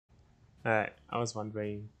Alright, I was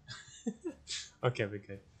wondering. Okay, we're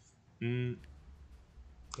good. Mm,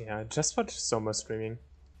 yeah, I just watched Soma streaming,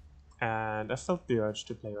 and I felt the urge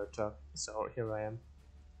to play Urtuk, so here I am.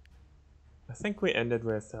 I think we ended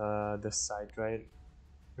with this side, right?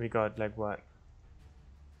 We got like what?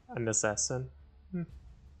 An assassin? Hmm.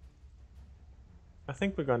 I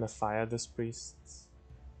think we're gonna fire this priest.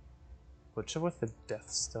 Butcher with the Death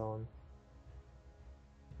Stone.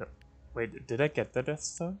 No. Wait, did I get the Death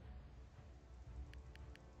Stone?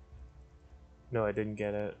 No, I didn't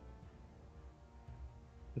get it.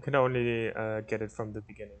 You can only get it from the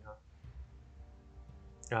beginning, huh?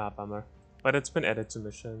 Ah, bummer. But it's been added to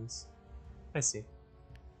missions. I see.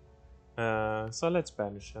 So let's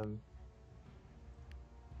banish him.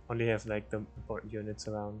 Only have like the important units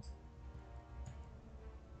around.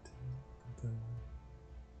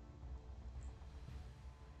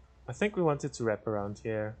 I think we wanted to wrap around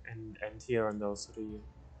here and end here on those three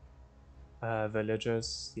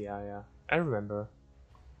villagers. Yeah. I remember.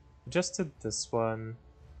 We just did this one.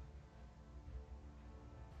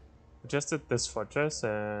 We just did this fortress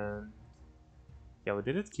and yeah, we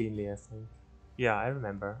did it cleanly, I think. Yeah, I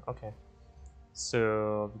remember. Okay.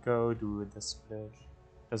 So we go do this village.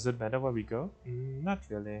 Does it matter where we go? Not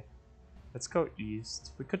really. Let's go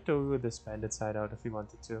east. We could do this bandit side out if we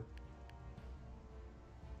wanted to.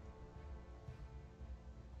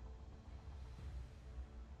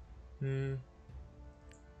 Hmm.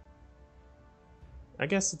 I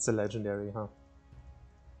guess it's a legendary, huh?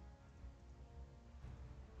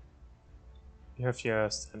 You have your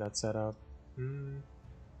standard setup. Hmm.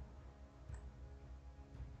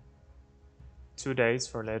 2 days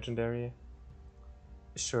for legendary.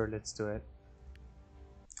 Sure, let's do it.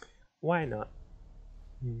 Why not?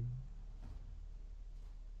 Hmm.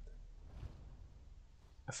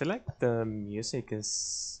 I feel like the music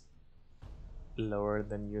is lower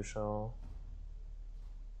than usual.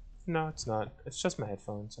 No, it's not. It's just my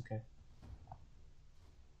headphones, okay.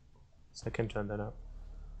 So I can turn that up.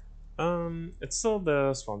 It's still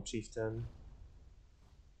the Swamp Chieftain.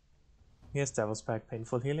 He has Devil's Pack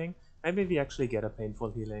Painful Healing. Maybe we actually get a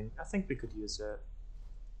Painful Healing. I think we could use it.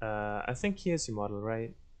 I think he is Immortal,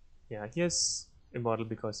 right? Yeah, he is Immortal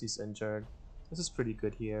because he's injured. This is pretty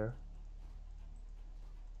good here.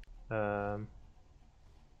 Um,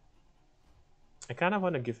 I kind of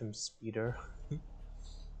want to give him Speeder.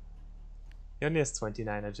 He only has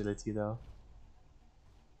 29 agility though.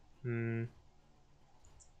 Hmm.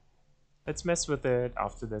 Let's mess with it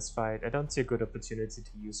after this fight. I don't see a good opportunity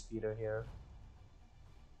to use Speeder here.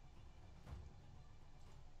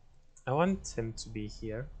 I want him to be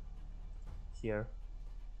here. Here.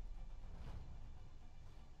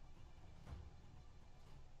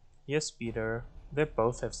 He has Speeder. They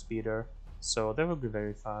both have Speeder, so they will be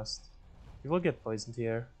very fast. He will get poisoned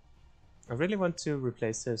here. I really want to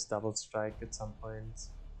replace his double strike at some point.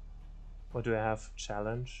 What do I have?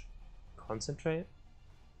 Challenge? Concentrate?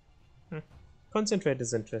 Concentrate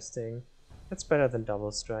is interesting. That's better than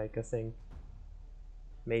double strike, I think.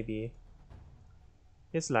 Maybe.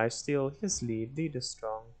 His lifesteal, his lead. Lead is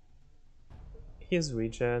strong. He has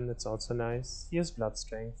regen, that's also nice. He has blood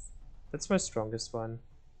strength. That's my strongest one.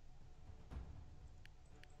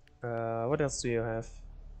 What else do you have?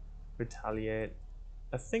 Retaliate.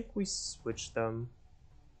 I think we switch them.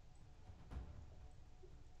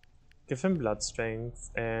 Give him blood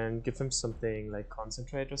strength and give him something like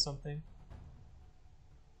concentrate or something.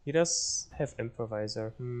 He does have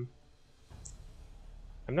improviser. I'm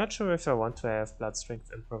not sure if I want to have blood strength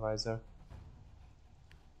improviser,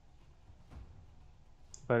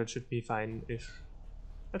 but it should be fine-ish.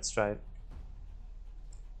 Let's try it.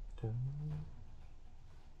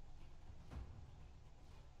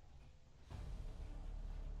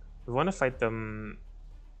 We want to fight them.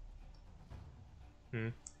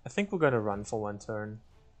 I think we're gonna run for one turn,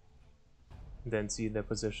 then see their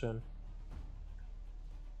position.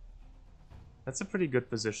 That's a pretty good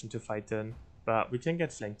position to fight in, but we can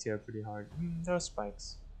get flanked here pretty hard. There are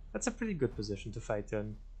spikes. That's a pretty good position to fight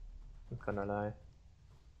in, I'm gonna lie.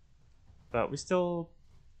 But we still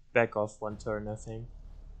back off one turn, I think.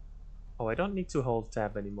 Oh, I don't need to hold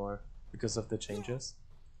tab anymore because of the changes.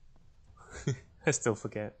 I still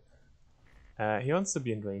forget. He wants to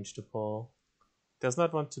be in range to pull. Does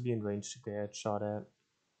not want to be in range to get shot at.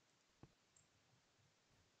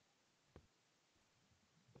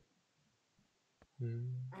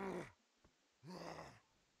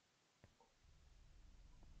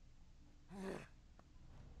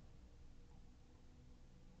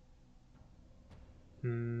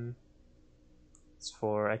 It's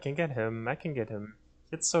 4. I can get him. I can get him.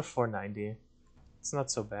 It's so 490. It's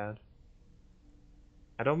not so bad.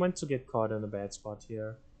 I don't want to get caught in a bad spot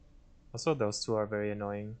here. Also, those two are very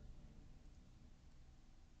annoying.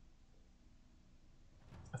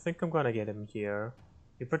 I think I'm gonna get him here.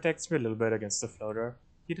 He protects me a little bit against the floater.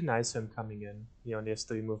 He denies him coming in. He only has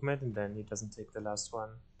 3 movement and then he doesn't take the last one.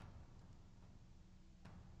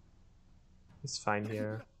 He's fine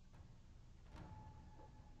here.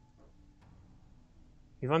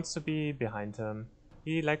 He wants to be behind him.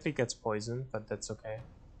 He likely gets poisoned, but that's okay.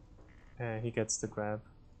 He gets the grab.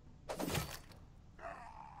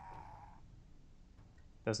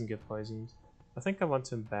 Doesn't get poisoned. I think I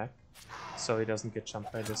want him back, so he doesn't get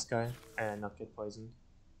jumped by this guy and not get poisoned.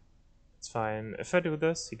 It's fine. If I do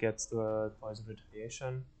this, he gets the poison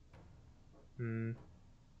retaliation.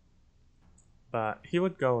 But he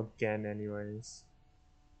would go again anyways.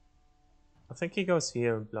 I think he goes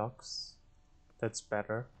here and blocks. That's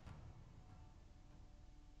better.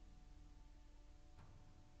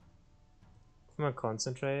 I'm gonna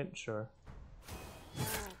concentrate, sure.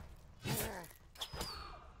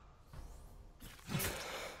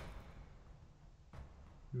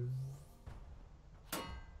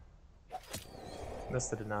 That's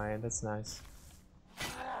the deny, that's nice.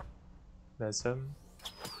 There's him.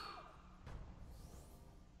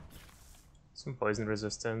 Some poison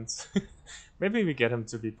resistance. Maybe we get him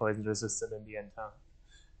to be poison resistant in the end,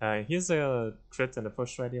 huh? Here's a crit and a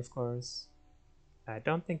push ready, of course. I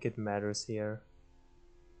don't think it matters here.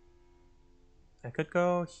 I could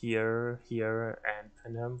go here, here, and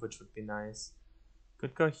pin him, which would be nice.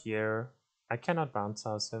 Could go here. I cannot bounce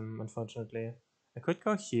house him, unfortunately. I could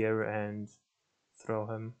go here and throw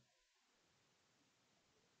him.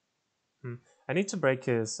 I need to break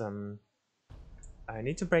his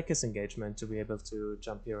engagement to be able to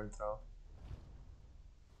jump here and throw.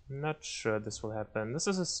 I'm not sure this will happen. This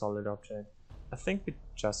is a solid object. I think we're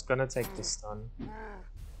just gonna take the stun.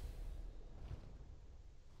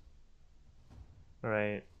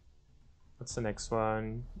 Alright. What's the next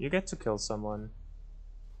one? You get to kill someone.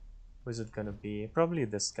 Who is it gonna be? Probably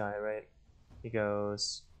this guy, right? He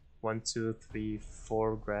goes 1, 2, 3,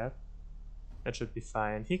 4 grab. That should be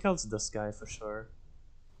fine. He kills this guy for sure.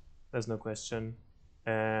 There's no question.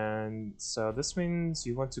 And so this means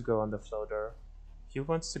you want to go on the floater. He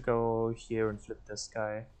wants to go here and flip this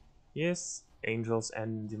guy. He has angels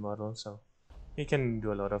and the model, so he can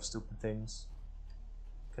do a lot of stupid things.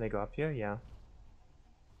 Can I go up here? Yeah.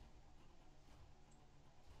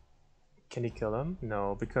 Can he kill him?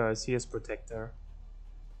 No, because he is protector.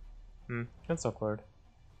 That's awkward.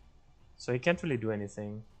 So he can't really do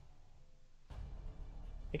anything.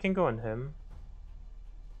 He can go on him.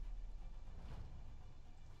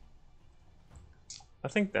 I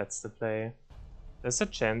think that's the play. There's a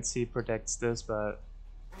chance he protects this, but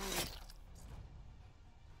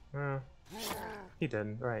he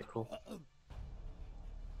didn't. Right, cool.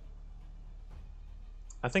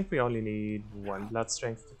 I think we only need 1 blood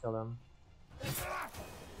strength to kill him.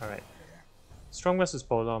 Alright. Strong versus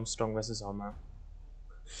polearm, strong versus armor.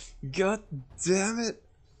 God damn it!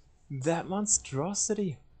 That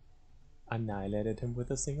monstrosity! Annihilated him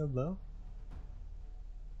with a single blow.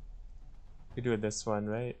 We do this one,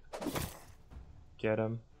 right? Get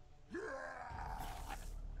him.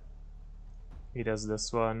 He does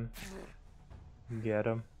this one. Get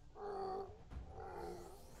him.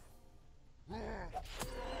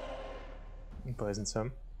 He poisons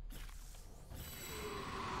him.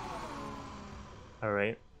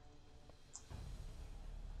 Alright.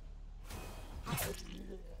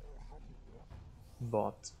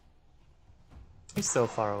 Bot. He's still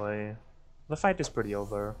far away. The fight is pretty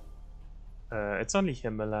over. It's only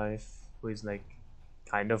him alive, who is like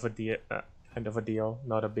kind of a deal,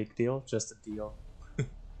 not a big deal, just a deal.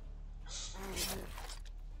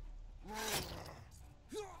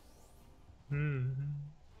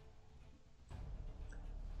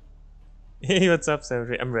 Hey, what's up,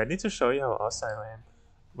 Savory? I'm ready to show you how awesome I am.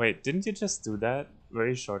 Wait, didn't you just do that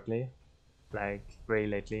very shortly? Like, very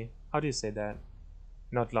lately? How do you say that?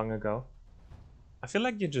 Not long ago? I feel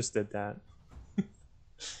like you just did that.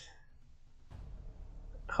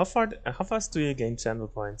 How fast do you gain channel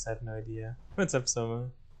points? I have no idea. What's up, Summer?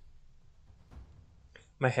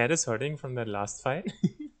 My head is hurting from that last fight.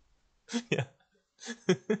 Yeah.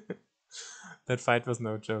 That fight was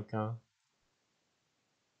no joke, huh?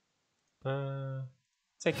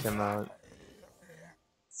 Take him out.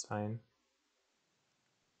 It's fine.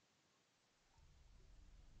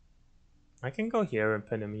 I can go here and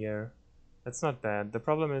pin him here. That's not bad. The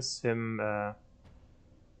problem is him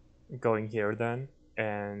going here then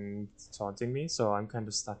and taunting me, so I'm kind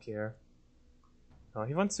of stuck here. Oh,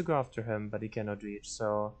 he wants to go after him, but he cannot reach,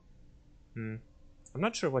 so I'm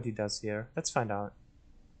not sure what he does here. Let's find out.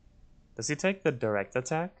 Does he take the direct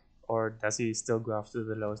attack? Or does he still go after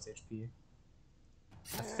the lowest HP?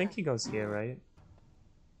 I think he goes here, right?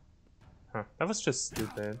 Huh, that was just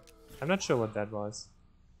stupid. I'm not sure what that was.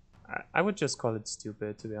 I would just call it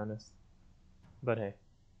stupid, to be honest. But hey.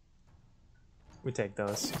 We take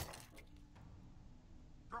those.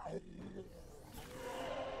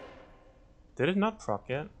 Did it not proc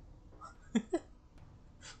yet?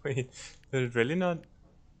 Wait, did it really not?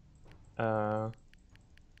 Does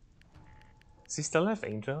he still have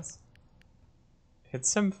angels?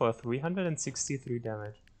 Hits him for 363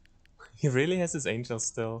 damage. He really has his angels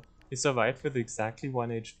still. He survived with exactly 1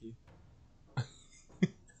 HP.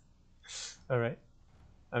 Alright.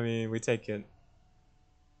 I mean, we take it.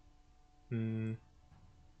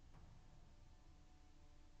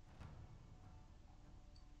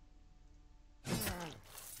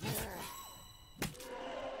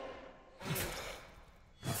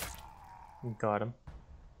 Got him.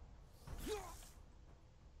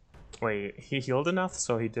 Wait, he healed enough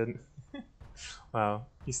so he didn't. Wow,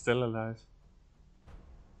 he's still alive.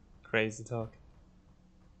 Crazy talk.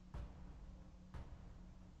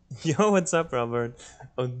 Yo, what's up, Robert?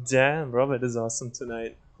 Oh damn, Robert is awesome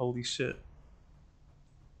tonight. Holy shit.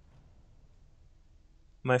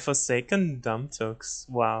 My forsaken dump tooks.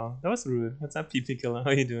 Wow, that was rude. What's up, PP Killer?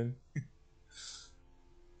 How you doing?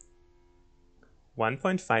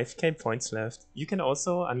 1.5k points left. You can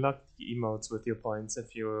also unlock the emotes with your points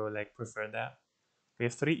if you like prefer that. We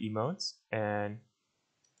have 3 emotes and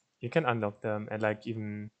you can unlock them and like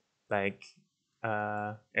even like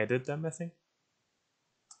edit them, I think.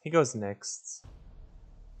 He goes next.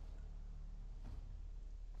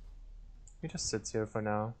 He just sits here for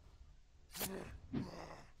now.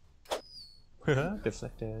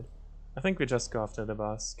 Deflected. I think we just go after the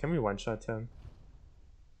boss. Can we one-shot him?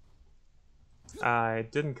 I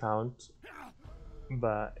didn't count,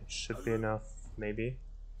 but it should be enough, maybe.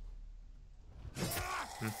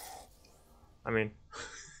 I mean...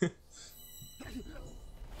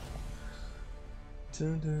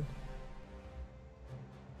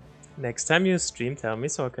 Next time you stream, tell me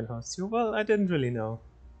so I can host you. Well, I didn't really know,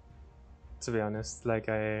 to be honest. Like,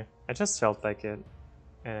 I just felt like it,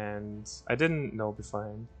 and I didn't know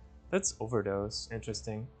beforehand. That's Overdose.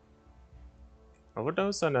 Interesting.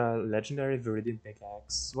 Overdose on a legendary Viridian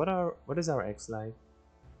pickaxe. What is our X like?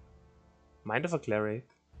 Mind of a cleric.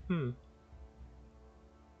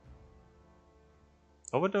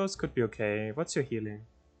 Overdose could be okay. What's your healing?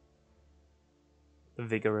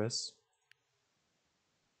 Vigorous.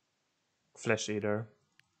 Flesh Eater.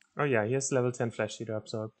 Oh yeah, he has level 10 Flesh Eater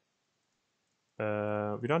absorbed.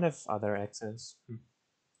 We don't have other axes.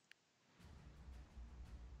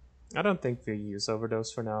 I don't think we use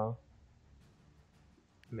Overdose for now.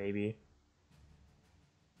 Maybe.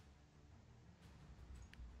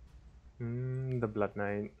 The Blood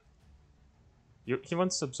Knight. He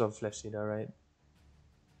wants to absorb Flesh Eater, right?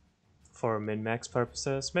 For min-max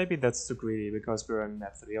purposes. Maybe that's too greedy because we're on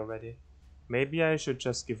map 3 already. Maybe I should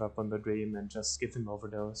just give up on the dream and just give him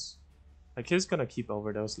Overdose. Like, he's gonna keep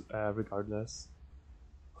Overdose regardless.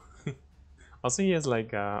 Also, he has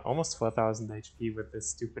like almost 4000 HP with this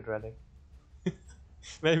stupid relic.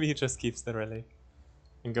 Maybe he just keeps the relic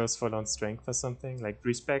and goes full on strength or something. Like,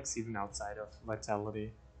 respects even outside of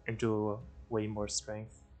vitality into way more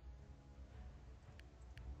strength.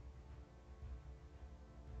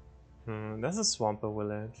 That's a Swamper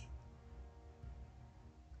village.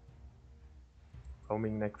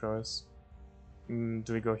 Roaming Necros.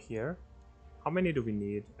 Do we go here? How many do we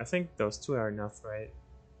need? I think those 2 are enough, right?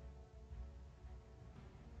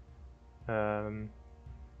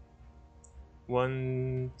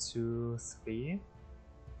 1, 2, 3.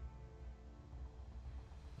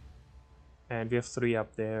 And we have 3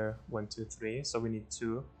 up there. 1, 2, 3. So we need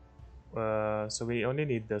 2. So we only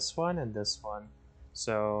need this one and this one.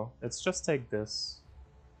 So let's just take this.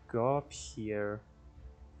 Go up here.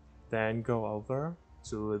 Then go over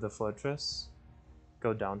to the fortress.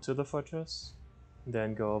 Go down to the fortress.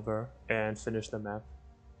 Then go over and finish the map.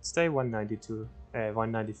 Stay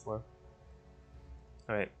 194.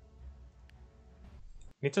 Alright.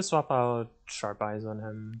 Need to swap out Sharp Eyes on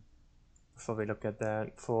him before we look at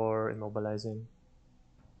that for immobilizing.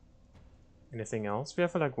 Anything else? We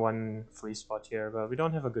have like 1 free spot here, but we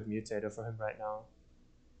don't have a good mutator for him right now.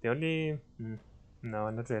 The only... no,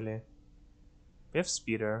 not really. We have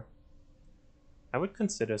Speeder. I would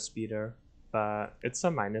consider Speeder, but it's a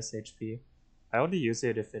minus HP. I only use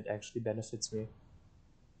it if it actually benefits me.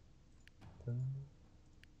 Do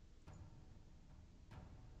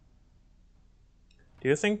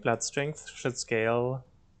you think Blood Strength should scale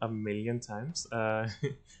 1,000,000 times?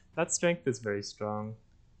 Blood Strength is very strong.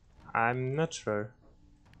 I'm not sure.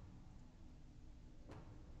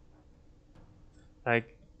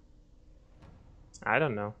 Like, I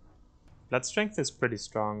don't know. Blood strength is pretty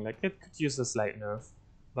strong. Like, it could use a slight nerf,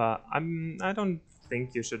 but I don't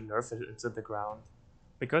think you should nerf it into the ground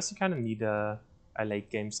because you kind of need a late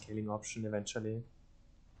game scaling option eventually.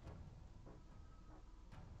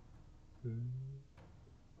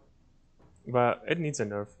 But it needs a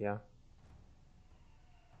nerf, yeah.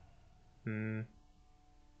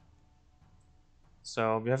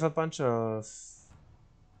 So we have a bunch of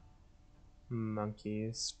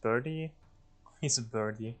monkeys. Birdie? He's a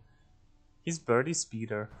birdie. He's birdie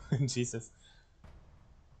speeder. Jesus.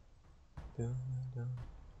 He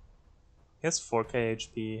has 4k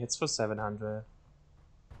HP, hits for 700.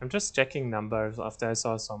 I'm just checking numbers after I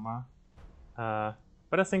saw Soma.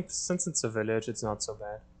 But I think since it's a village, it's not so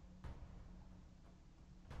bad.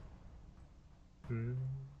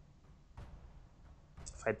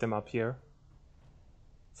 Fight them up here.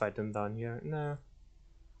 Fight them down here. Nah.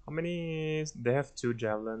 How many? They have 2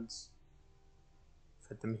 javelins.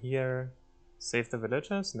 Fight them here. Save the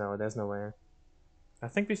villagers? No, there's no way. I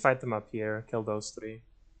think we fight them up here. Kill those 3.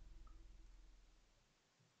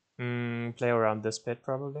 Play around this pit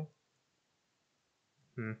probably.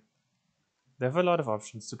 They have a lot of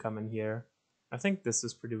options to come in here. I think this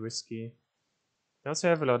is pretty risky. They also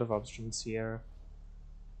have a lot of options here.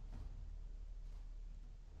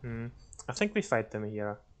 I think we fight them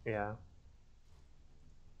here. Yeah.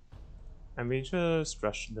 And we just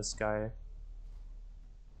rush this guy.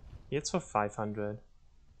 He hits for 500.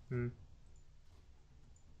 1,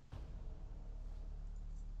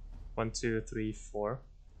 2, 3, 4.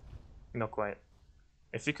 Not quite.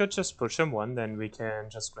 If we could just push him 1, then we can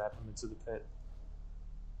just grab him into the pit.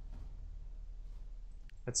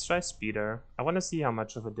 Let's try Speeder. I want to see how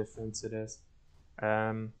much of a difference it is.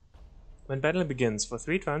 When battle begins, for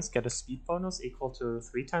 3 turns, get a speed bonus equal to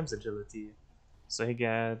 3 times agility. So he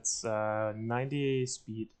gets 90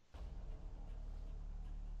 speed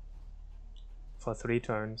for 3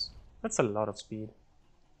 turns. That's a lot of speed.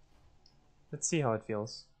 Let's see how it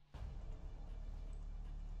feels.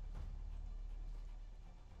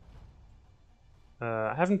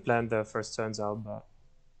 I haven't planned the first turns out, but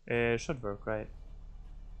it should work, right?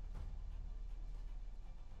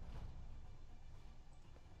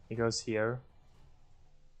 He goes here.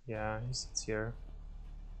 Yeah, he sits here.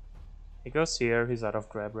 He goes here, he's out of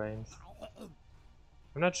grab range.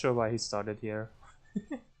 I'm not sure why he started here.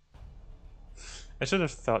 I should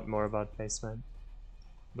have thought more about placement.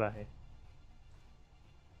 But hey.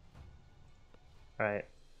 Alright.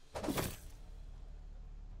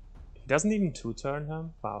 He doesn't even 2-turn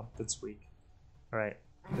him? Wow, that's weak. Alright,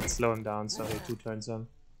 let's slow him down so he 2-turns him.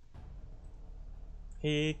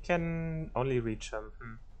 He can only reach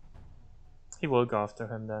him. He will go after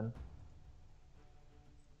him then.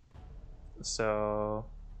 So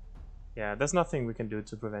yeah, there's nothing we can do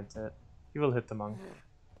to prevent it. He will hit the monk.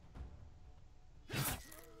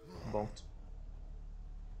 Bonked.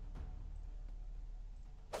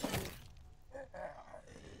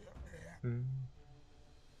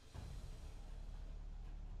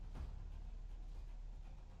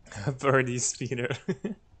 Birdie speeder.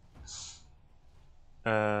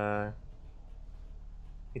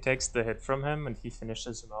 He takes the hit from him and he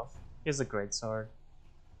finishes him off. He has a great sword.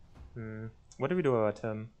 What do we do about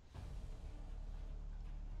him?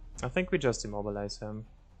 I think we just immobilize him.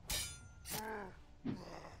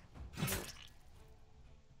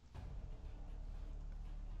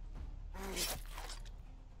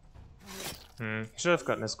 Should have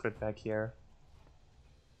gotten his crit back here.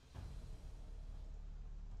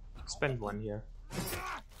 Spend 1 here.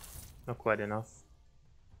 Not quite enough.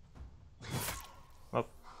 Well,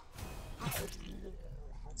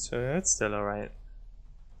 so it's still alright.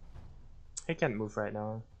 He can't move right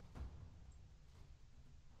now.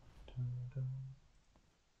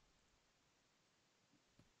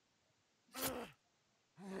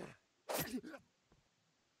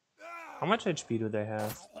 How much HP do they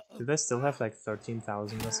have? Do they still have like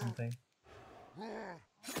 13,000 or something?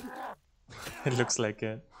 It looks like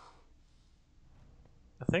it.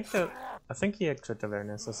 I think he had crit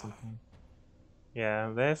awareness or something.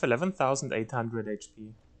 Yeah, they have 11,800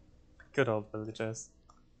 HP. Good old villagers.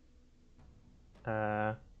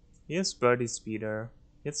 Here's Birdie Speeder.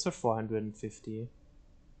 It's for 450.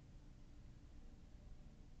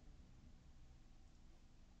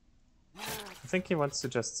 I think he wants to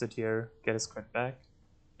just sit here, get his crit back,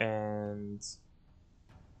 and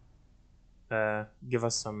give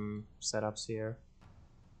us some setups here.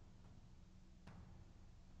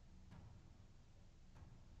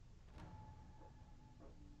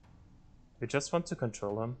 We just want to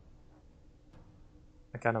control him.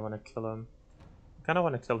 I kind of want to kill him. I kind of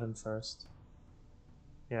want to kill him first.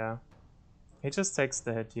 Yeah. He just takes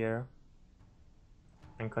the hit here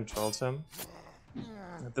and controls him.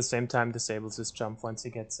 At the same time, disables his jump once he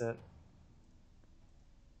gets it.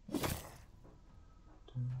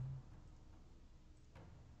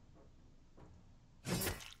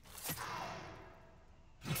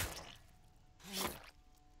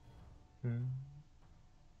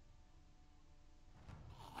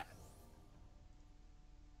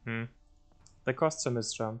 That costs him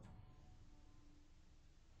his jump.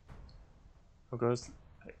 Who goes?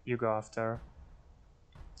 You go after.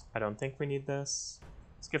 I don't think we need this.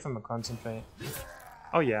 Let's give him a concentrate.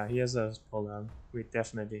 Oh yeah, he has a polearm. We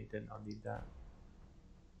definitely did not need that.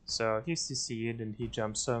 So he's CC'd and he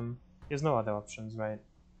jumps him. He has no other options, right?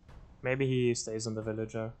 Maybe he stays on the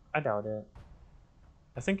villager. I doubt it.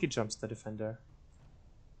 I think he jumps the defender.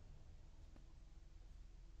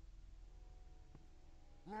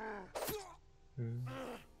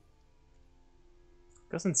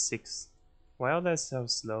 Goes in 6. Why are they so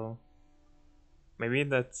slow? Maybe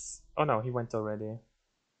that's... Oh no, he went already.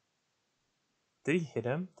 Did he hit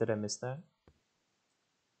him? Did I miss that?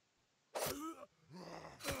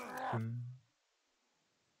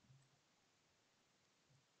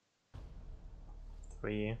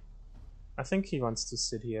 3. I think he wants to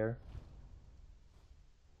sit here.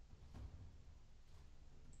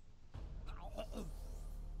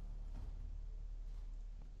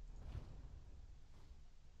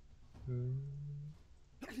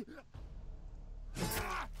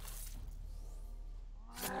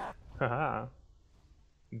 Haha.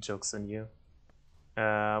 Joke's on you.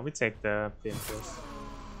 We take the preemptive.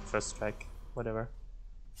 First strike. Whatever.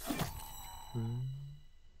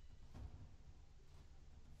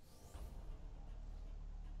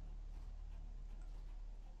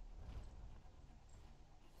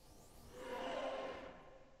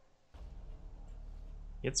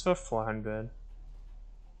 It's for 400.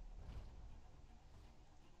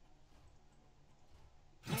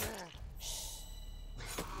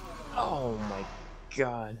 Oh my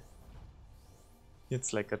god.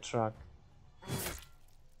 It's like a truck.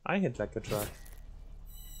 I hit like a truck.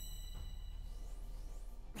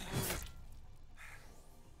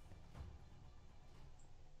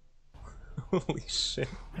 Holy shit.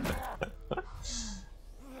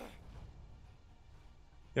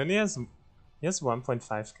 He only has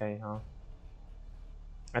 1.5k, huh?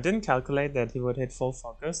 I didn't calculate that he would hit full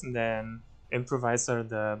focus and then improviser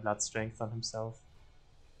the blood strength on himself.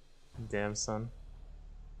 Damn, son.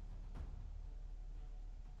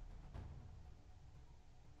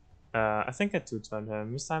 I think I 2-turned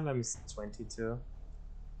him. This time I'm 22.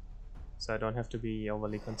 So I don't have to be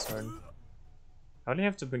overly concerned. I only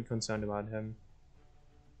have to be concerned about him.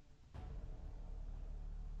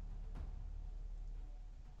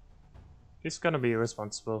 He's gonna be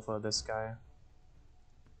responsible for this guy.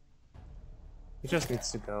 He just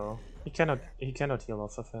needs to go. He cannot heal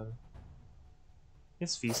off of him.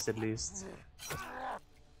 He's feast at least.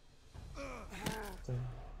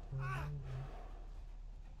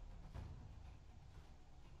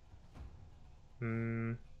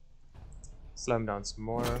 Slow him down some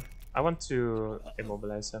more. I want to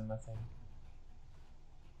immobilize him, I think.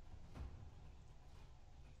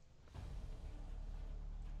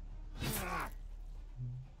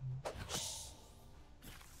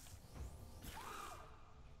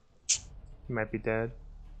 He might be dead.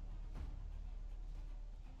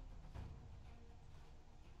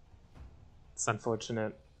 It's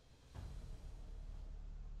unfortunate.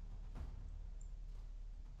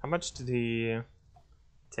 How much did he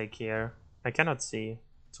take here? I cannot see.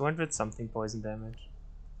 200 something poison damage.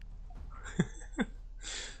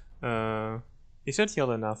 He should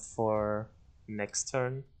heal enough for next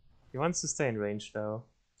turn. He wants to stay in range though,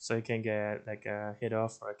 so he can get like a hit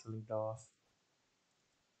off or a killing blow off.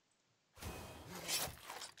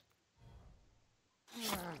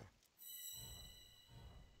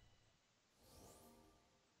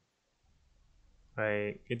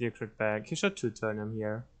 Right, get your crit back. He should 2-turn him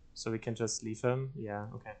here, so we can just leave him. Yeah,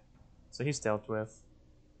 okay. So he's dealt with.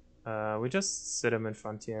 We just sit him in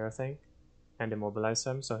front here, I think, and immobilize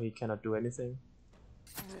him so he cannot do anything.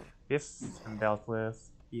 If I'm dealt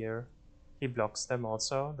with here, he blocks them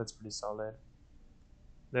also. That's pretty solid.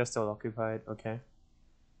 They're still occupied. Okay.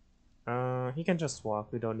 He can just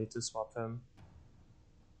walk. We don't need to swap him.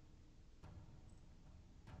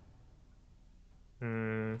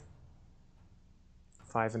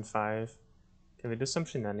 5 and 5. Can we do some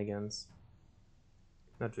shenanigans?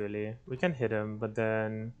 Not really. We can hit him, but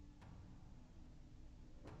then...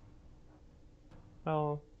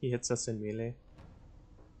 Well, he hits us in melee.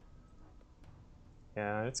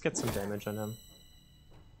 Yeah, let's get some damage on him.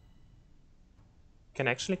 Can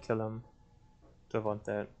actually kill him. Do I want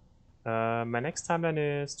that? My next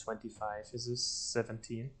timeline is 25. His is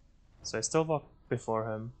 17. So I still walk before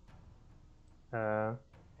him.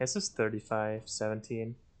 His is 35,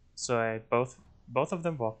 17. So I both of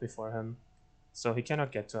them walk before him. So he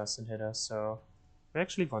cannot get to us and hit us, so we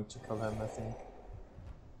actually want to kill him, I think.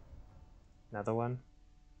 Another one?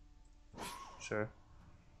 Sure.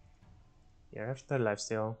 Yeah, I have the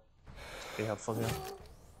lifesteal. Be helpful here.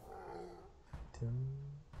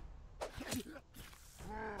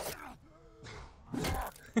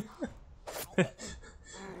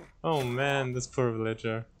 Oh man, this poor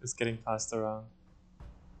villager is getting passed around.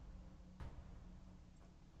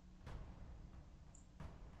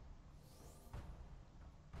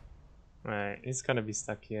 Right, he's gonna be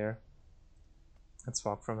stuck here. Let's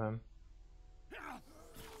walk from him.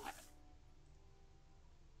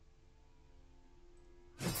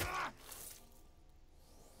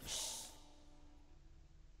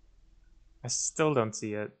 I still don't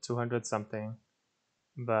see it, 200 something.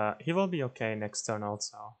 But he will be okay next turn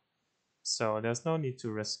also. So there's no need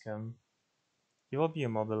to risk him. He will be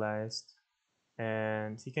immobilized.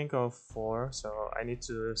 And he can go 4, so I need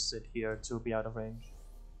to sit here to be out of range.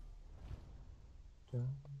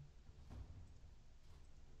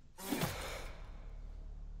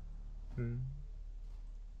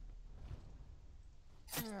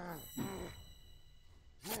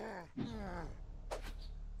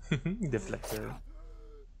 Deflected.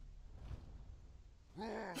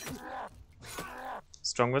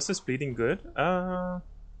 Strong versus bleeding good?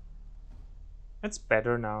 It's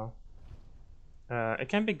better now. It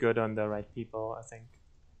can be good on the right people, I think.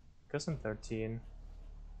 Goes in 13.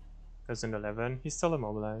 Goes in 11. He's still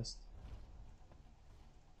immobilized.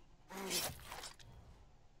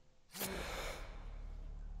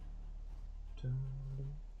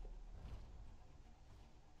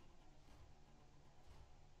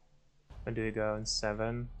 When do you go? In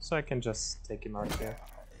 7? So I can just take him out here.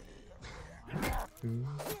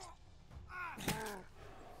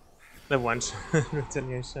 The one-shot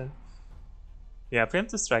retaliation. Yeah,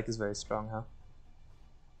 preemptive strike is very strong, huh?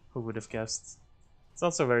 Who would have guessed? It's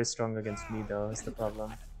also very strong against me though, is the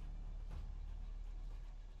problem.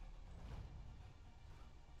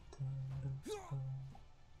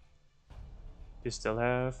 You still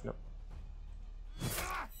have? Nope.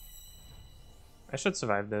 I should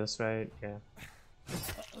survive this, right? Yeah.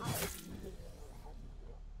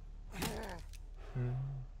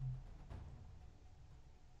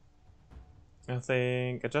 I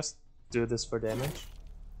think I just do this for damage.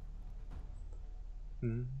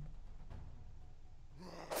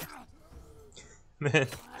 Man,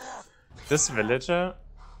 this villager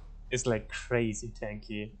is like crazy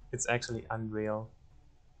tanky. It's actually unreal.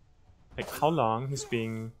 Like how long he's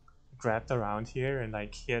being grabbed around here and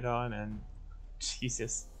like hit on, and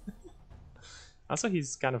Jesus. Also,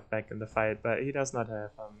 he's kind of back in the fight, but he does not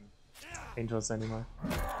have angels anymore.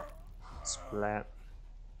 Splat.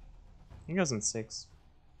 He goes in 6.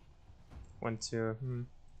 1, 2.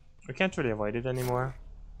 We can't really avoid it anymore.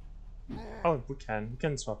 Oh, we can. We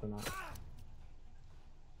can swap him out.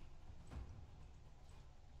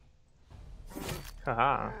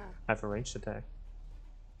 Haha, I have a ranged attack.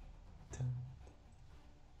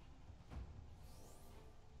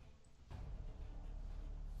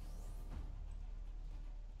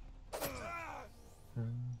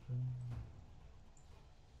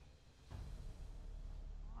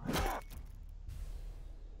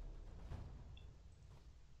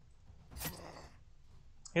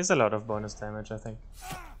 Here's a lot of bonus damage, I think.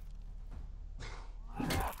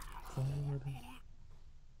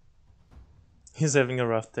 He's having a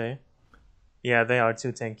rough day. Yeah, they are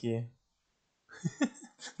too tanky.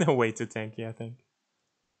 They're way too tanky, I think.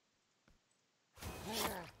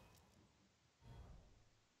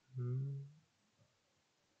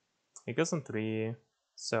 He goes on 3.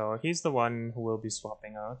 So he's the one who will be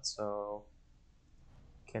swapping out, so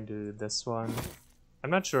can do this one. I'm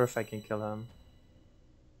not sure if I can kill him.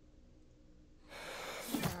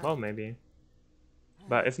 Well, maybe.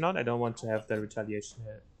 But if not, I don't want to have the retaliation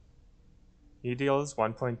hit. He deals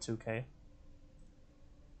 1.2k.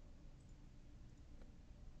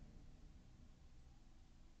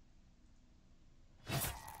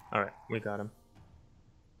 Alright, we got him.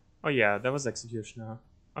 Oh yeah, that was executioner.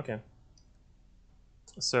 Okay.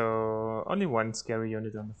 So, only one scary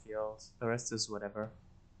unit on the field. The rest is whatever.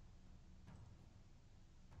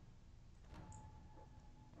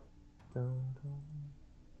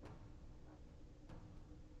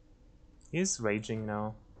 He's raging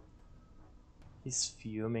now. He's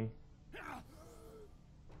fuming.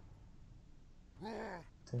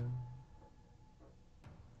 Dun.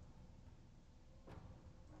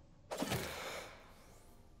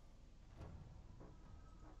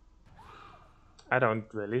 I don't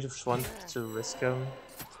really just want to risk him,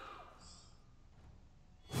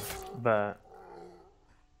 but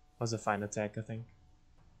was a fine attack, I think.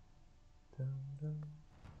 Dun, dun.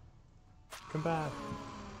 Come back.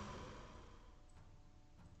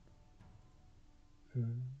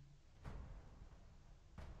 Dun.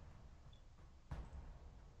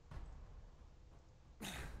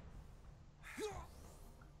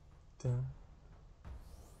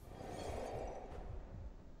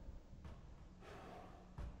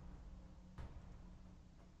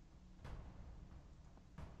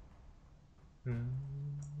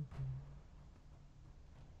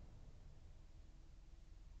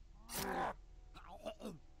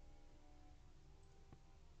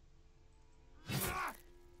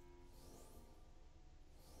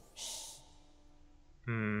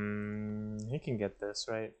 He can get this,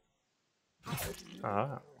 right?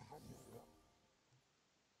 Ah.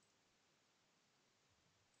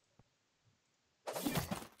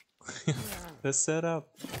 The setup,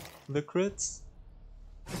 the crits,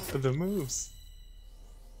 the moves.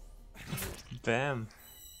 Bam.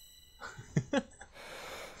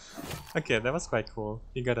 Okay, that was quite cool.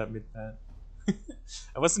 You gotta admit that.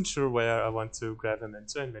 I wasn't sure where I want to grab him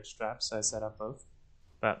into and which trap, so I set up both.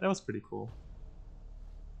 But that was pretty cool.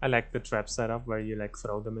 I like the trap setup where you like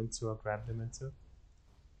throw them into or grab them into.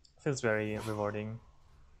 Feels very rewarding.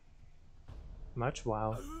 Much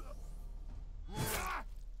wow.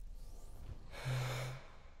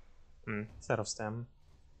 Set of stem.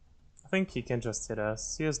 I think he can just hit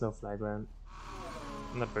us. He has no flagrant.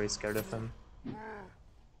 I'm not very scared of him.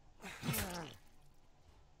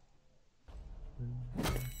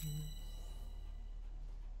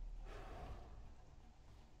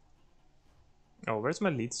 Oh, where's my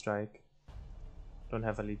lead strike? Don't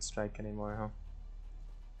have a lead strike anymore,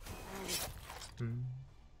 huh?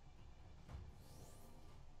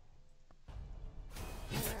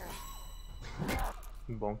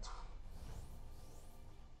 Bonked.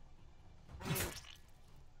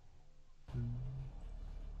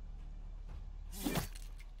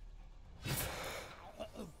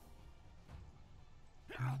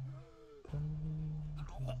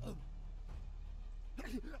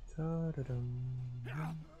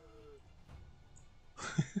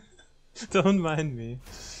 Don't mind me.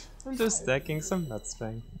 I'm just stacking some nut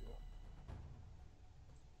strength.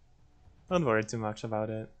 Don't worry too much about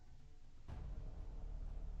it.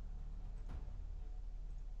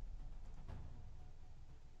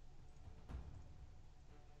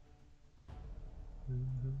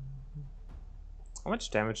 How much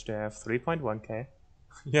damage do I have? 3.1k?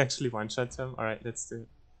 You actually one-shot him? Alright, let's do it.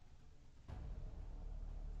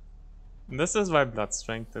 And this is why blood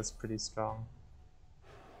strength is pretty strong.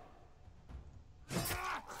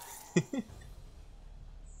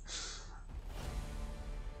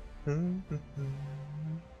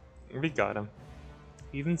 We got him.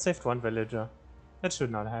 Even saved one villager. That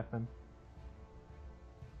should not happen.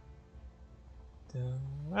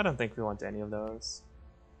 I don't think we want any of those.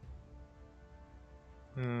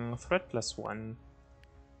 Threat +1. What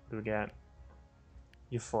do we get?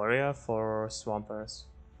 Euphoria for Swampers.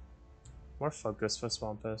 More focus for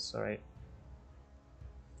Swampers, alright.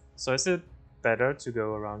 So is it better to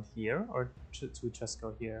go around here or to just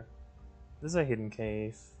go here? This is a hidden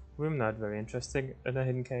cave. We're not very interested in a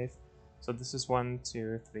hidden cave. So this is 1,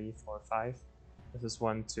 2, 3, 4, 5. This is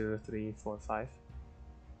 1, 2, 3, 4,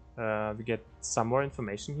 5. We get some more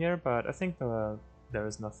information here, but I think there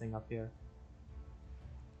is nothing up here.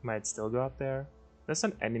 Might still go up there. There's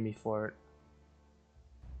an enemy fort.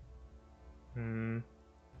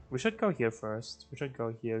 We should go here first. We should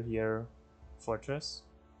go here, here, fortress.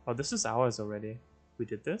 Oh, this is ours already. We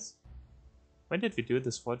did this? When did we do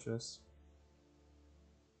this fortress?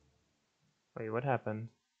 Wait, what happened?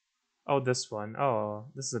 Oh, this one. Oh,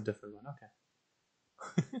 this is a different one.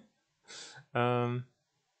 Okay.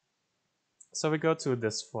 So we go to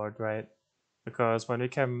this fort, right? Because when we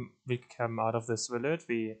come out of this village,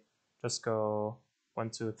 we just go 1,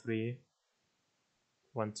 2, 3.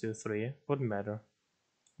 1, 2, 3. Wouldn't matter.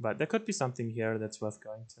 But there could be something here that's worth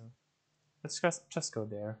going to. Let's just go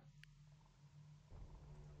there.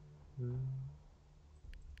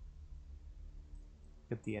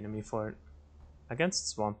 Get the enemy fort. Against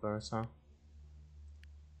Swampers, huh?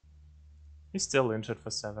 He's still injured for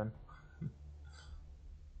 7.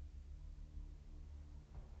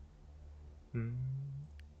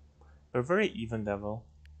 We're very even level.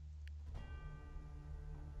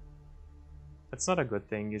 That's not a good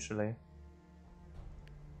thing usually.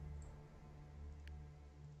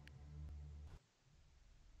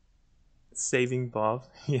 Saving Bob.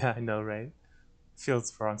 Yeah, I know, right?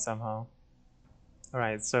 Feels wrong somehow.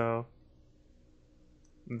 Alright, so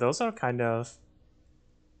those are kind of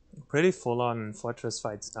pretty full-on fortress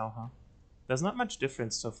fights now, huh? There's not much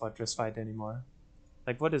difference to a fortress fight anymore.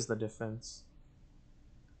 Like, what is the difference?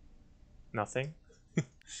 Nothing.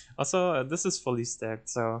 Also, this is fully stacked,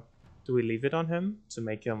 so do we leave it on him to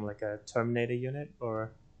make him like a Terminator unit,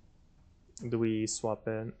 or do we swap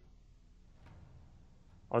it?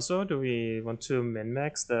 Also, do we want to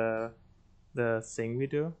min-max the thing we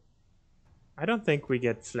do? I don't think we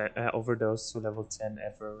get overdose to level 10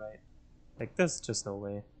 ever, right? Like, there's just no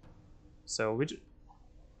way. So,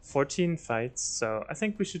 14 fights, so I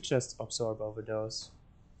think we should just absorb overdose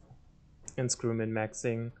and screw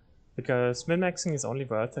min-maxing, because min-maxing is only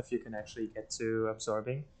worth if you can actually get to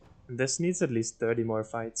absorbing. And this needs at least 30 more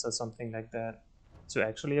fights or something like that to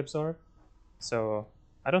actually absorb. So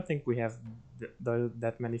I don't think we have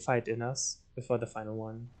that many fight in us before the final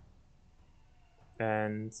one.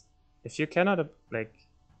 And if you cannot, like,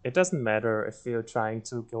 it doesn't matter if you're trying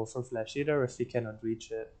to go for Flesh Eater if you cannot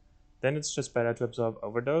reach it. Then it's just better to absorb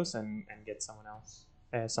overdose and get someone else,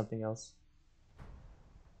 something else.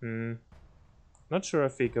 Not sure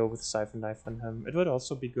if we go with Siphon Knife on him. It would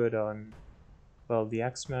also be good on, well, the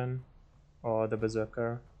X-Men or the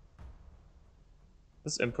Berserker.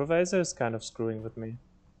 This Improviser is kind of screwing with me.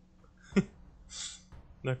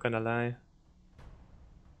 Not gonna lie.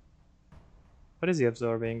 What is he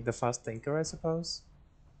absorbing? The Fast Thinker, I suppose?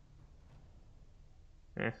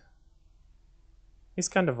 Eh. He's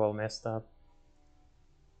kind of all messed up.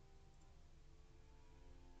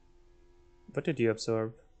 What did you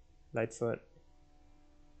absorb? Lightfoot.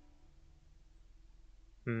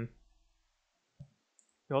 You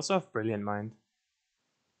also have Brilliant Mind.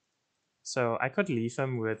 So I could leave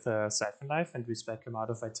him with Siphon Life and respec him out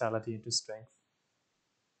of Vitality into Strength.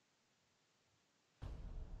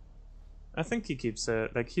 I think he keeps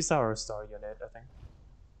it, like, he's our star unit, I think.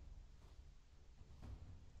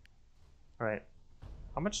 Alright.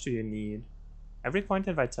 How much do you need? Every point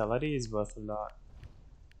in Vitality is worth a lot.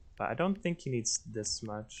 But I don't think he needs this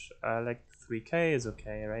much. Like 3k is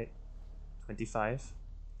okay, right? 25.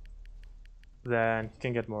 Then he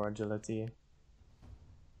can get more agility.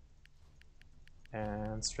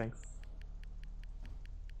 And strength.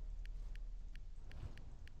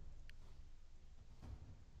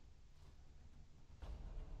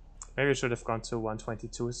 Maybe I should have gone to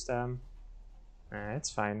 122 stam. It's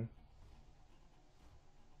fine.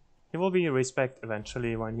 He will be respect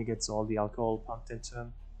eventually when he gets all the alcohol pumped into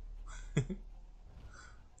him.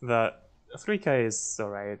 The 3k is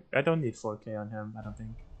alright. I don't need 4k on him, I don't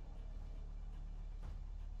think.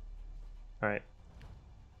 Alright.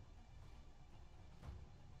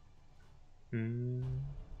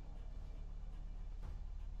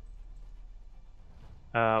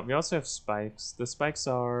 We also have spikes. The spikes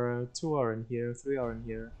are 2 are in here, 3 are in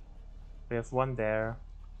here. We have 1 there.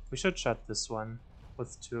 We should shut this one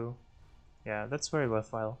with 2. Yeah, that's very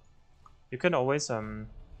worthwhile. You can always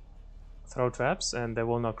throw traps and they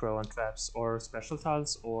will not grow on traps, or special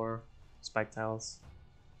tiles or spike tiles.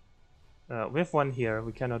 We have 1 here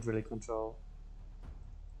we cannot really control.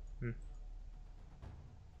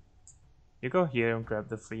 You go here and grab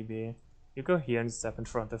the freebie. You go here and step in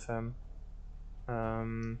front of him.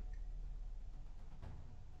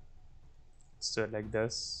 Let's do it like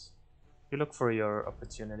this. You look for your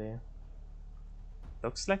opportunity.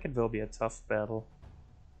 Looks like it will be a tough battle.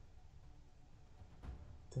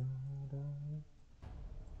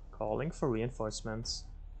 Calling for reinforcements.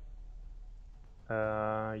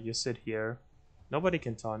 You sit here. Nobody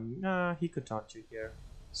can taunt. Nah, he could taunt you here.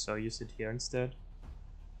 So you sit here instead.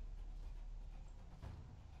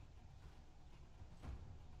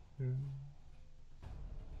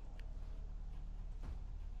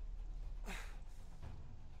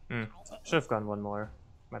 Should have gone 1 more.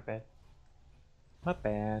 My bad. My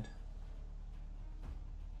bad.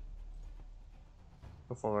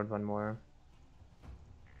 Go forward 1 more.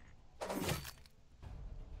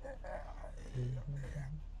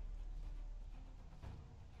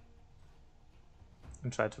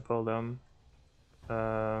 And try to pull them.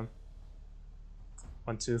 1,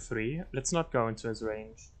 2, 3. Let's not go into his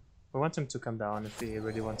range. We want him to come down if he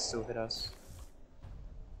really wants to hit us.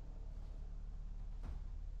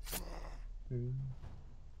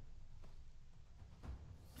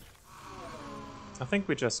 I think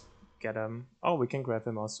we just get him. Oh, we can grab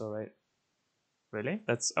him also, right? Really?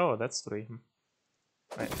 That's 3.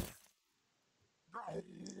 Right.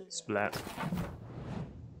 Splat.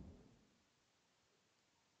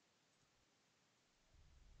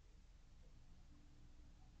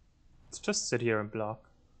 Let's just sit here and block.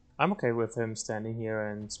 I'm okay with him standing here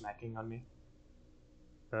and smacking on me.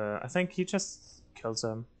 I think he just kills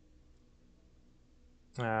him.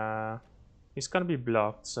 He's gonna be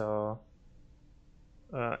blocked, so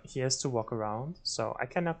he has to walk around. So I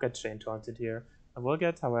cannot get chain taunted here. I will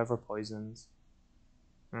get, however, poisoned.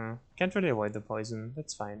 Can't really avoid the poison.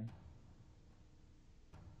 That's fine.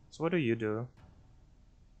 So what do you do?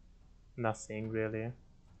 Nothing, really.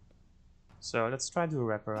 So let's try to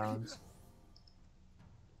wrap around.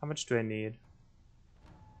 How much do I need?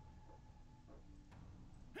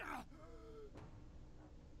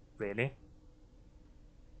 Really?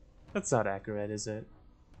 That's not accurate, is it?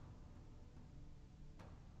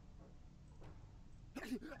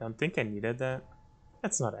 I don't think I needed that.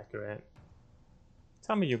 That's not accurate.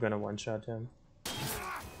 Tell me you're gonna one-shot him.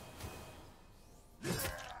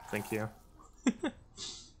 Thank you.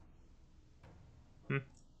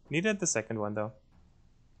 Needed the second one though.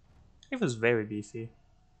 He was very beefy.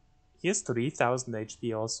 He has 3000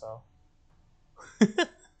 HP also.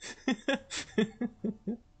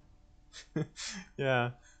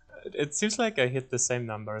 Yeah, it seems like I hit the same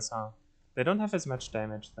numbers, huh? They don't have as much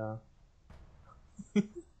damage though.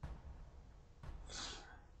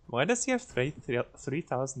 Why does he have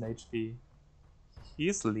 3000 HP? He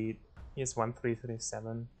is lead. He has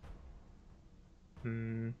 1337.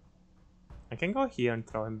 I can go here and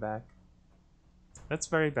throw him back. That's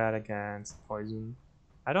very bad against poison.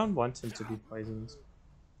 I don't want him to be poisoned.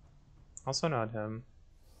 Also not him.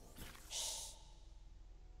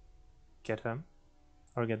 Get him.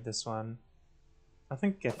 Or get this one. I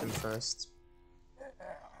think get him first.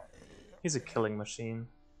 He's a killing machine.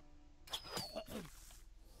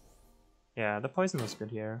 Yeah, the poison was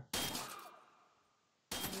good here.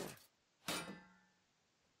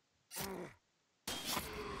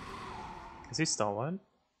 Is he stalwart?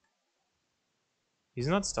 He's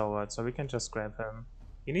not stalwart, so we can just grab him.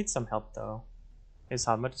 He needs some help though. His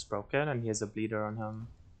helmet is broken and he has a bleeder on him.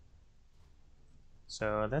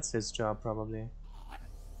 So that's his job probably.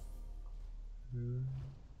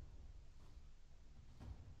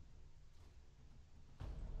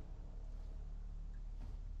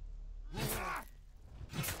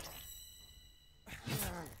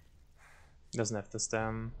 Doesn't have the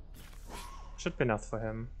stem. Should be enough for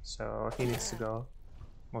him, so he needs to go,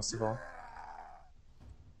 most of all.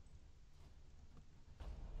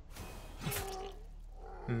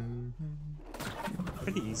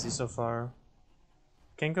 Pretty easy so far.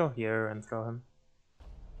 Can go here and throw him.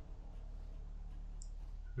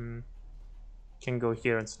 Can go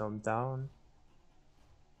here and slow him down.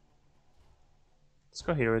 Let's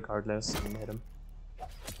go here regardless and hit him.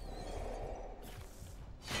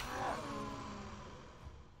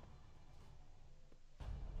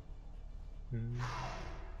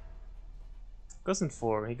 Goes in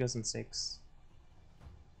 4, he goes in 6.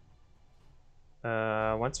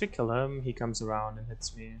 Once we kill him, he comes around and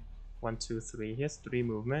hits me. 1, 2, 3. He has 3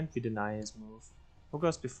 movement, we deny his move. Who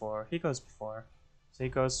goes before? He goes before. So he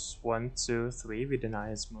goes 1, 2, 3, we deny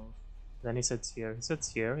his move. Then he sits here. He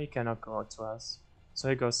sits here, he cannot go out to us. So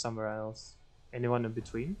he goes somewhere else. Anyone in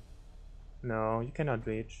between? No, you cannot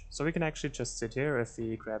reach. So we can actually just sit here if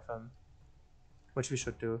we grab him. Which we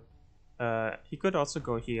should do. He could also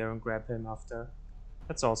go here and grab him after.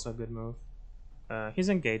 That's also a good move. He's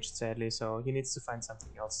engaged sadly, so he needs to find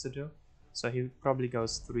something else to do. So he probably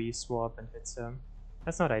goes 3 swap and hits him.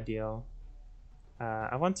 That's not ideal.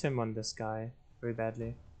 I want him on this guy very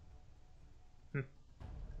badly.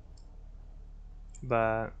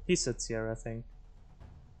 But he sits here, I think.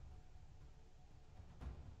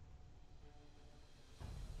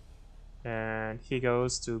 And he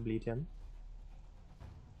goes to bleed him.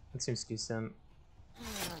 That seems decent.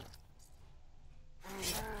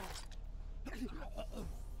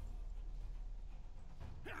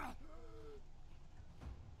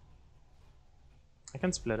 I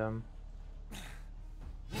can split him.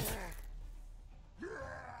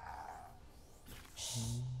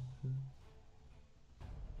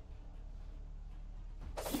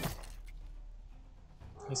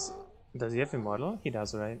 Does he have immortal? He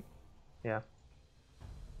does, right? Yeah.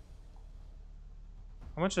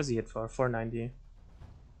 How much does he hit for? 490.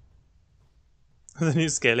 The new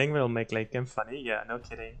scaling will make late game funny? Yeah, no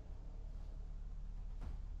kidding.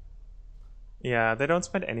 Yeah, they don't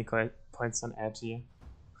spend any points on edgy.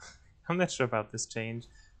 I'm not sure about this change.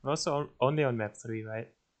 We're also only on map 3, right?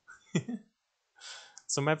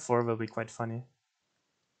 So map 4 will be quite funny.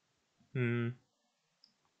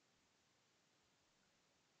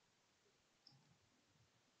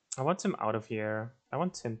 I want him out of here. I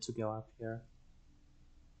want him to go up here.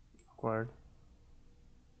 Awkward.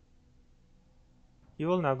 He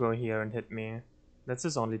will now go here and hit me. That's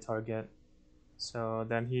his only target. So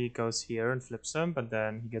then he goes here and flips him, but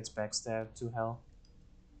then he gets backstabbed to hell.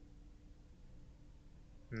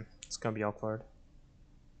 It's gonna be awkward.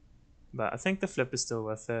 But I think the flip is still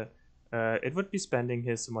worth it. It would be spending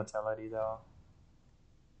his immortality though.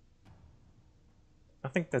 I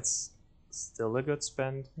think that's still a good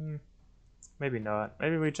spend. Maybe not.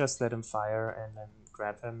 Maybe we just let him fire and then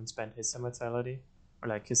grab him and spend his immortality. Or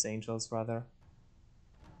like his angels rather.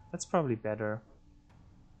 That's probably better.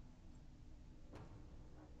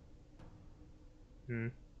 Yeah,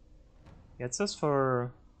 it says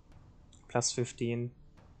for plus 15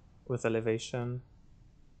 with elevation.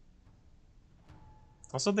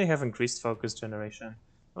 Also, they have increased focus generation.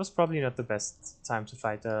 It was probably not the best time to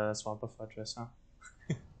fight a Swamper Fortress,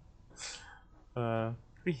 huh?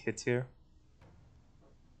 We hit here.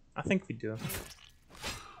 I think we do.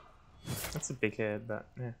 That's a big hit, but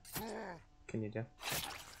yeah. Can you do?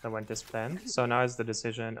 That went as planned. So now is the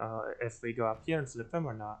decision if we go up here and flip him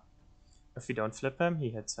or not. If we don't flip him, he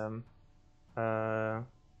hits him.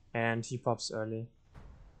 And he pops early.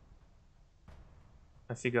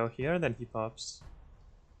 If we go here, then he pops.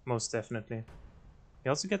 Most definitely. He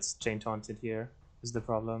also gets chain taunted here, is the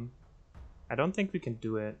problem. I don't think we can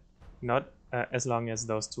do it. Not as long as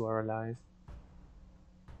those two are alive.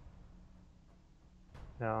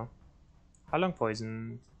 No. How long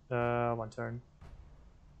poisoned? 1 turn.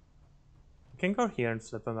 We can go here and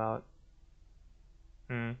flip him out.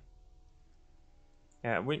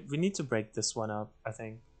 Yeah, we need to break this one up, I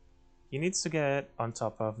think. He needs to get on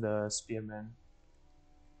top of the spearmen.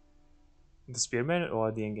 The spearmen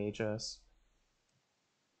or the engagers.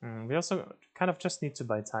 We also kind of just need to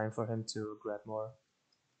buy time for him to grab more.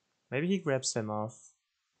 Maybe he grabs him off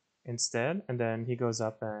instead, and then he goes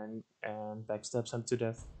up and backstabs him to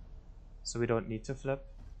death. So we don't need to flip.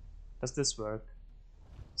 Does this work?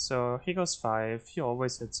 So he goes 5, he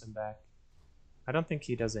always hits him back. I don't think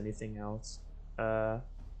he does anything else.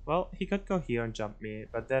 Well, he could go here and jump me,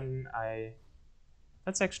 but then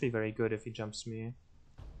that's actually very good if he jumps me.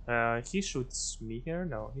 He shoots me here?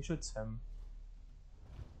 No, he shoots him.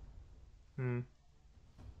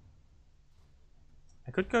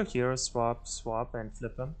 I could go here, swap, and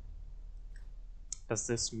flip him. Does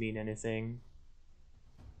this mean anything?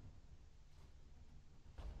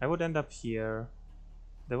 I would end up here.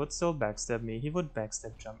 They would still backstab me. He would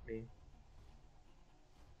backstab jump me.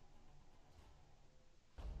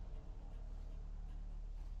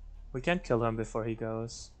 We can't kill him before he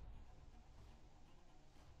goes.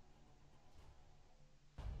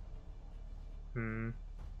 Can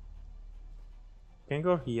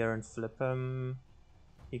go here and flip him.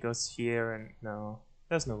 He goes here and no.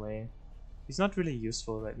 There's no way. He's not really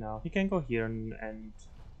useful right now. He can go here and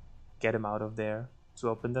get him out of there to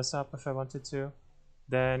open this up if I wanted to.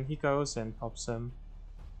 Then he goes and pops him.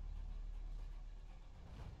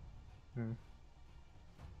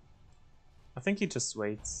 I think he just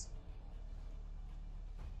waits.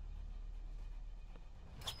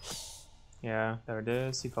 Yeah, there it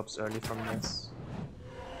is. He pops early from this.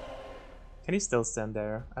 Can he still stand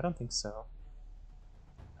there? I don't think so.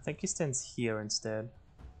 I think he stands here instead.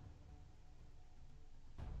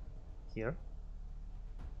 Here?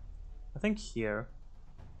 I think here.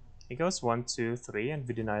 He goes 1, 2, 3 and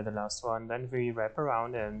we deny the last one. Then we wrap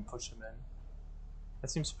around and push him in. That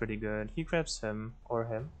seems pretty good. He grabs him or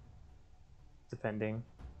him. Depending.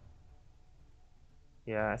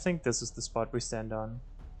 Yeah, I think this is the spot we stand on.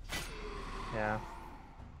 Yeah.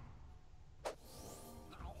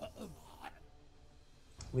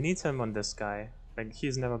 We need him on this guy. Like,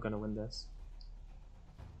 he's never gonna win this.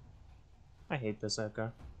 I hate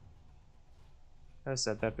Berserker. I've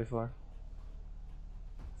said that before.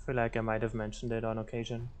 I feel like I might have mentioned it on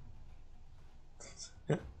occasion.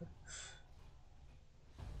 It's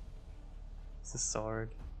a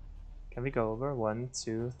sword. Can we go over? 1,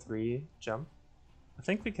 2, 3, jump? I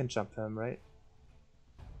think we can jump him, right?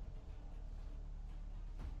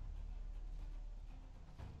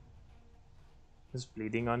 He's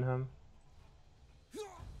bleeding on him.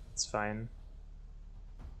 It's fine.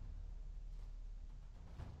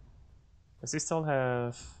 Does he still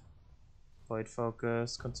have void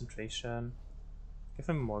focus, concentration? Give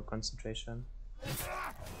him more concentration.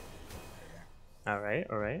 Alright,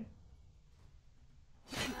 alright.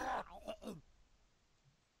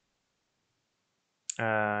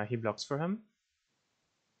 He blocks for him?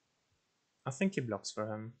 I think he blocks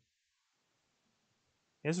for him.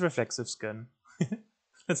 He has reflexive skin.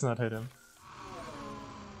 Let's not hit him.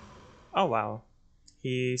 Oh wow.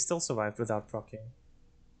 He still survived without proccing.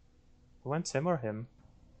 Who wants him or him?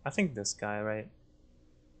 I think this guy, right?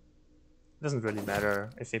 Doesn't really matter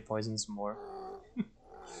if he poisons more.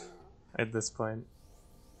 at this point.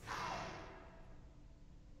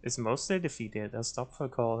 It's mostly defeated. I'll stop for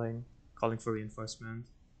calling for reinforcement.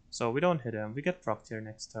 So we don't hit him. We get procced here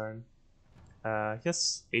next turn. He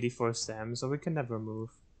has 84 stam, so we can never move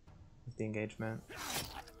with the engagement.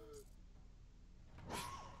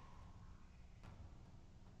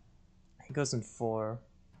 He goes in 4.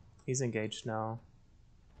 He's engaged now.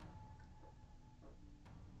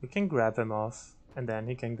 We can grab him off, and then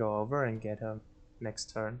he can go over and get him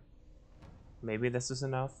next turn. Maybe this is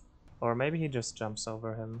enough. Or maybe he just jumps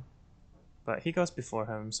over him. But he goes before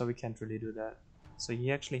him, so we can't really do that. So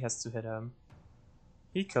he actually has to hit him.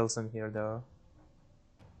 He kills him here though.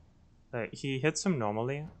 He hits him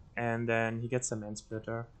normally, and then he gets a man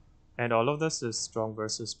splitter. And all of this is strong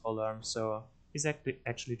versus polearm, so he's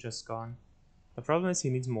actually just gone. The problem is he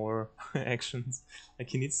needs more actions. Like,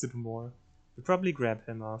 he needs to do more. We probably grab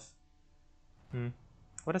him off.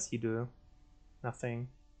 What does he do? Nothing.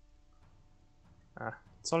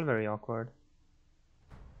 It's all very awkward.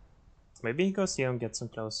 Maybe he goes here and gets him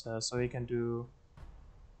closer, so he can do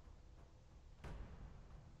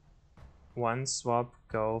 1 swap,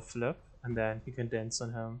 go, flip, and then he can dance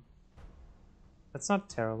on him. That's not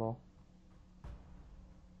terrible.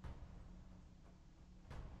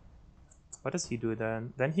 What does he do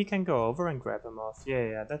then? Then he can go over and grab him off.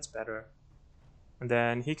 Yeah, that's better. And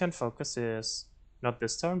then he can focus his, not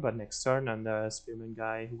this turn, but next turn, on the spearman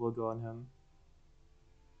guy who will go on him.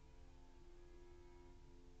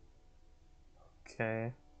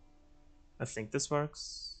 Okay. I think this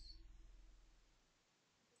works.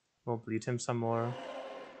 We'll bleed him some more.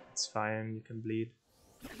 It's fine, you can bleed.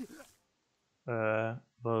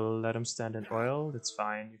 We'll let him stand in oil. It's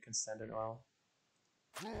fine, you can stand in oil.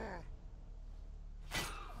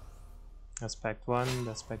 That's pact 1,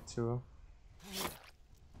 that's pact 2.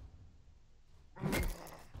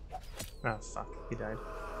 Ah, fuck, he died.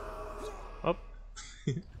 Oh.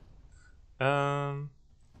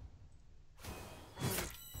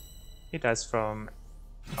 He dies from...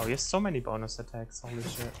 Oh, he has so many bonus attacks, holy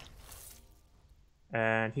shit.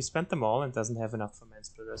 And he spent them all and doesn't have enough for man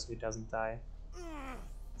splitter, so he doesn't die.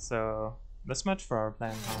 So, that's much for our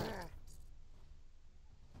plan, huh?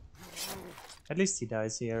 At least he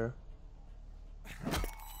dies here.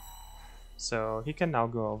 So, he can now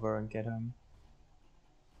go over and get him.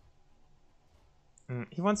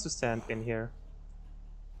 He wants to stand in here.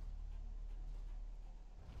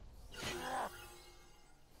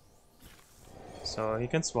 So he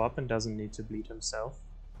can swap and doesn't need to bleed himself.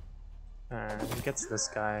 And he gets this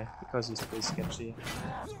guy because he's pretty sketchy.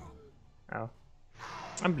 Oh.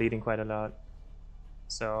 I'm bleeding quite a lot.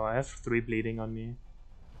 So I have 3 bleeding on me.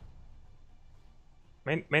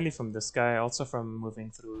 Mainly from this guy, also from moving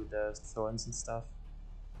through the thorns and stuff.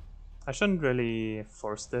 I shouldn't really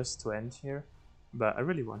force this to end here, but I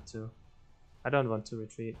really want to. I don't want to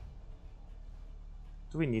retreat.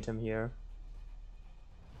 Do we need him here?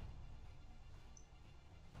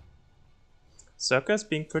 Circus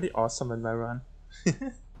being pretty awesome in my run.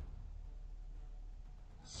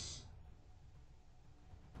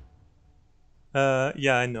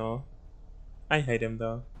 Yeah, I know. I hate him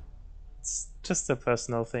though. It's just a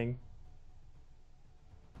personal thing.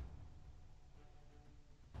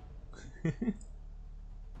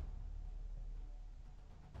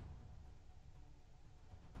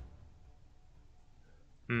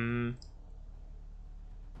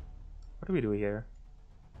 What do we do here?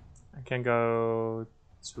 I can go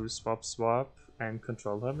to swap and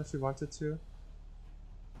control him if we wanted to.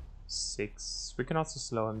 6. We can also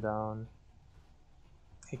slow him down.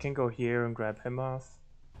 He can go here and grab him off.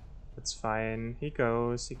 That's fine. He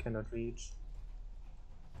goes, he cannot reach.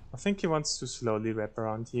 I think he wants to slowly wrap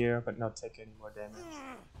around here, but not take any more damage.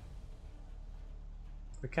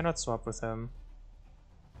 We cannot swap with him.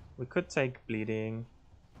 We could take bleeding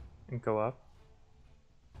and go up.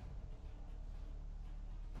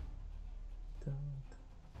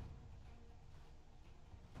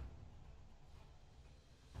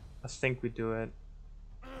 I think we do it.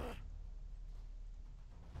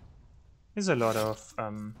 There's a lot of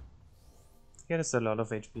yeah, there's a lot of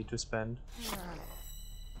HP to spend.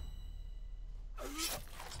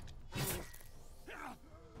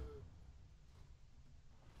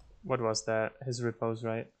 What was that? His repose,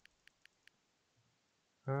 right?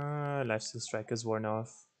 Lifesteal strike is worn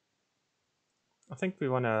off. I think we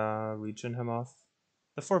wanna regen him off.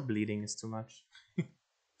 The 4 bleeding is too much. Who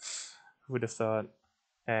would have thought?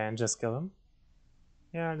 And just kill him?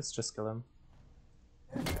 Yeah, let's just kill him.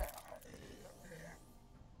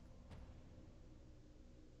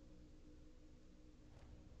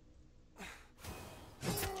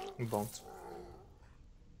 Bonked.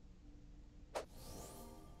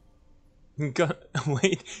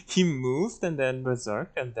 Wait, he moved and then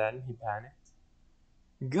berserked and then he panicked.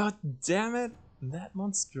 God damn it! That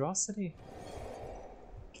monstrosity!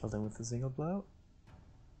 Killed him with a single blow.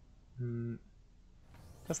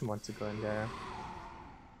 Doesn't want to go in there.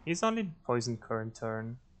 He's only poison current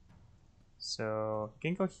turn. So he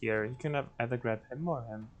can go here. He can either grab him or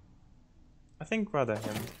him. I think rather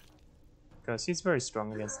him. Because he's very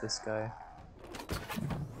strong against this guy.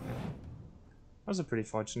 That was a pretty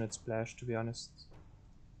fortunate splash, to be honest.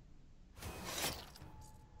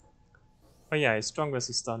 Oh yeah, he's strong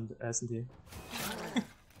versus stunned, isn't he?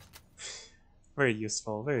 Very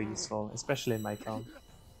useful, especially in my count.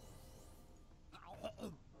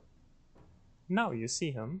 Now you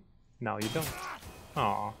see him, now you don't.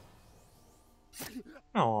 Aww.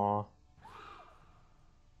 Aww.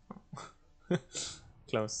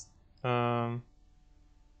 Close.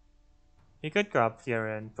 He could go up here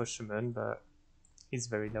and push him in, but he's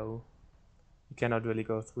very low. He cannot really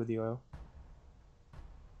go through the oil.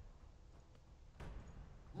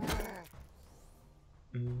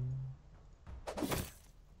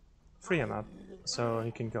 Free him up, so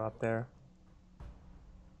he can go up there.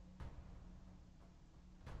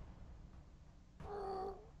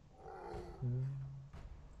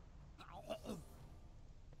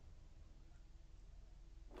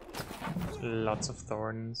 Lots of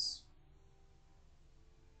thorns.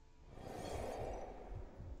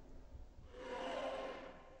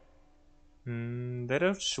 They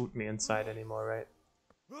don't shoot me inside anymore, right?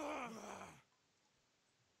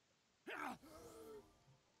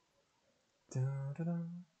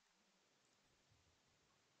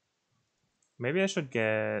 Maybe I should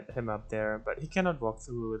get him up there, but he cannot walk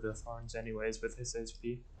through the thorns anyways with his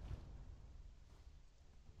HP.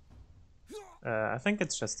 I think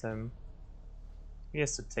it's just him. He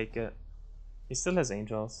has to take it. He still has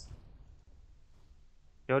angels.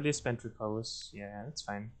 He already spent repose. Yeah, that's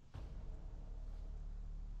fine.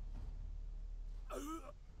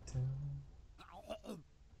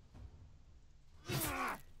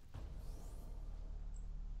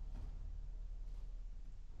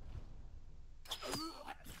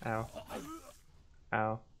 Ow.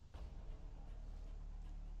 Ow.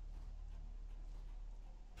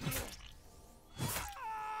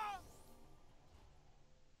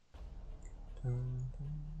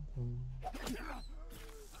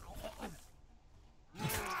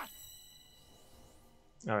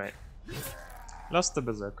 Alright. Lost the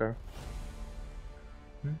berserker.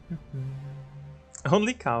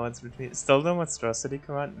 Only cowards retreat. Stole the monstrosity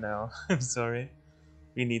command? No, I'm sorry.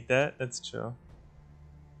 We need that, that's true.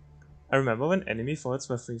 I remember when enemy forts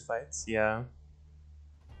were free fights, yeah.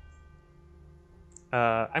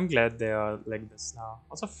 I'm glad they are like this now.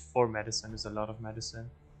 Also 4 medicine is a lot of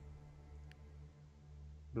medicine.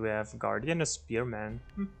 Do we have Guardian or Spearman?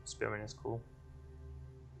 Spearman is cool.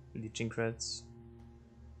 Leeching crits.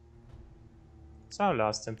 It's our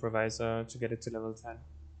last improviser to get it to level 10.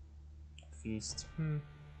 Feast. I'm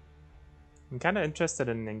kinda interested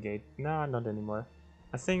in engage. No, not anymore.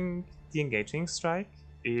 I think the engaging strike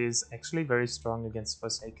is actually very strong against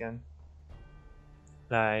Forsaken.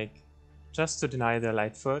 Like, just to deny their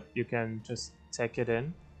Lightfoot, you can just take it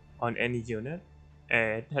in on any unit.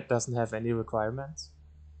 It doesn't have any requirements.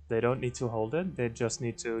 They don't need to hold it, they just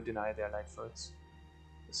need to deny their Lightfoots.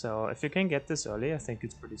 So if you can get this early, I think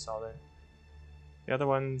it's pretty solid. The other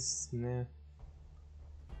ones, meh.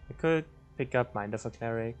 I could pick up Mind of a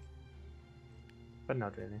Cleric, but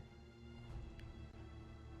not really.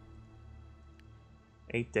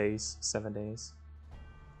 8 days, 7 days.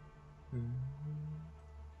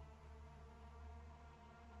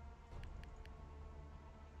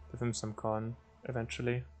 Give him some con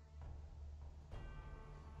eventually.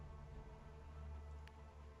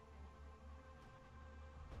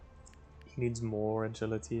 He needs more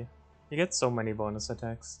agility. He gets so many bonus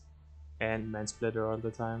attacks and Mansplitter all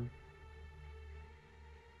the time.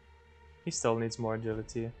 He still needs more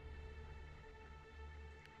agility.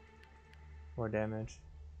 More damage.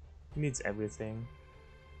 He needs everything.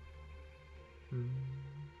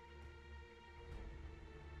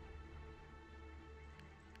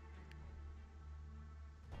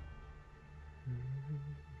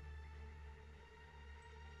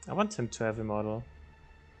 I want him to have Immortal,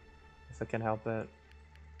 if I can help it.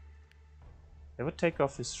 I would take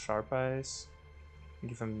off his Sharp Eyes,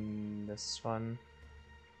 give him this one.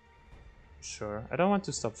 Sure, I don't want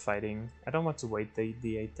to stop fighting. I don't want to wait the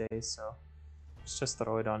 8 days, so let's just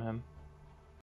throw it on him.